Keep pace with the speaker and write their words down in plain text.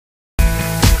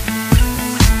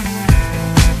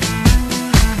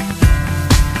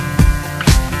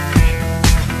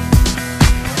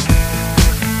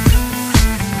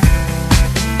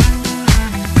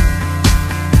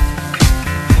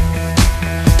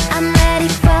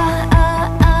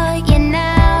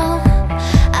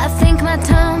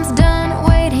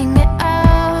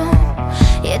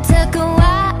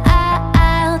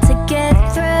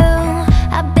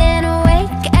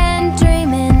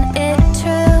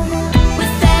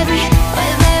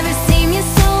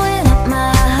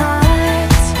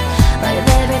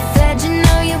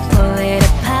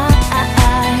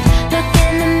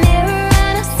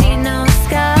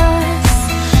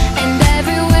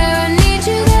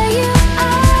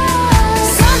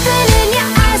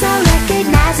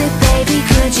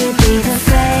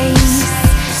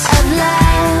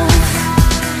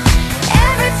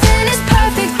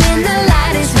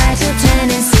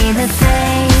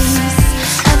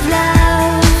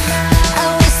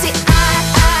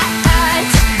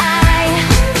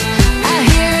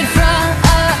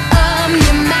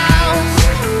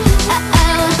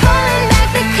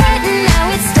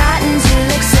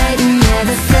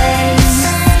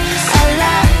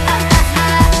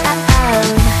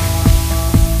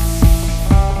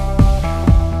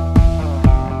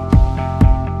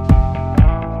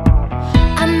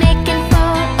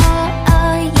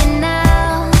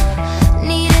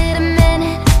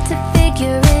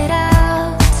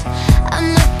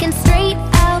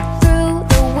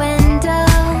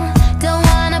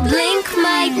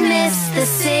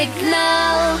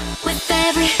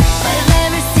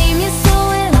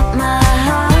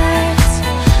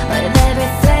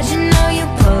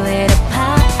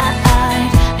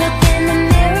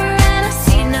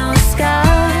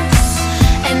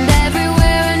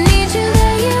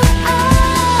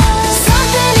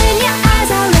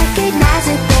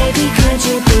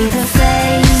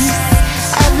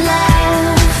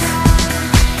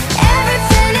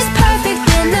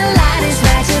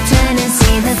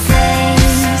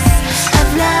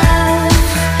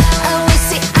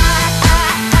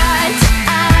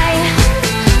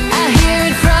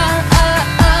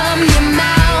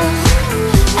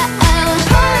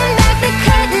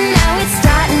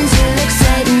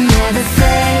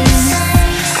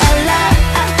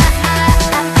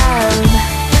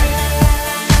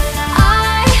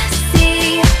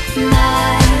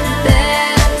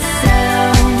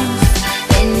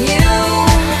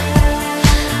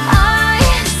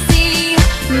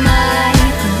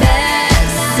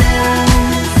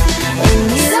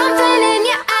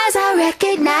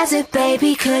recognize it,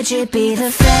 baby? Could you be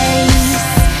the face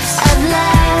of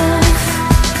love?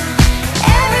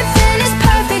 Everything is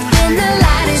perfect when the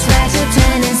light is right, so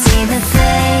turn and see the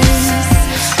face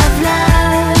of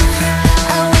love.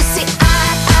 Oh, we see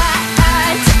eye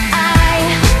to eye.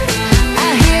 I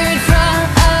hear it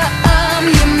from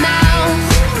your mouth.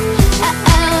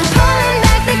 Pulling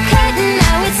back the curtain,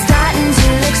 now it's starting to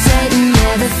look certain.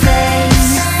 You're the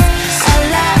face of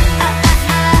love.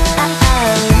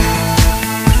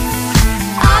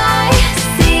 I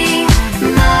see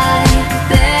my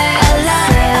best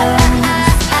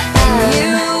self in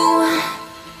you.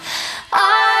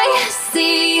 I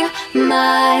see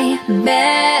my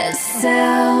best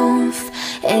self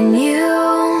in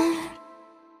you.